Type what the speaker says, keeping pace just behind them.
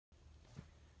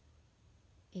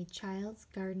A Child's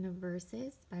Garden of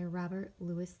Verses by Robert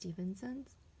Louis Stevenson.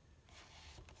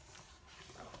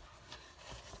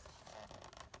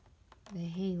 The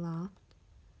Hayloft.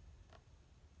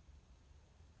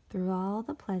 Through all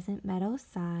the pleasant meadows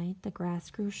side, the grass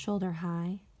grew shoulder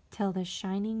high, till the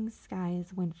shining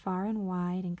skies went far and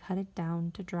wide and cut it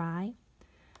down to dry.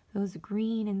 Those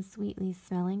green and sweetly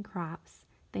smelling crops,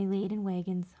 they laid in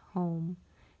wagons home.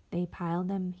 They piled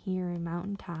them here in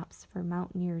mountain tops for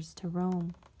mountaineers to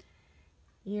roam.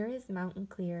 Here is mountain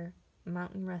clear,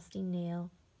 mountain rusty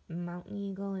nail, mountain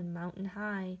eagle and mountain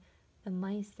high. The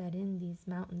mice that in these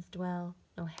mountains dwell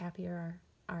no happier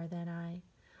are than I.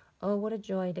 Oh, what a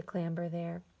joy to clamber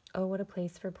there! Oh, what a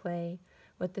place for play,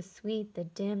 with the sweet, the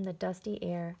dim, the dusty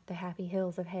air, the happy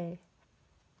hills of hay.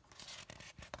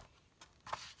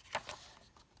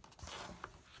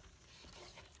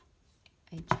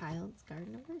 A Child's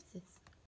Garden of Verses.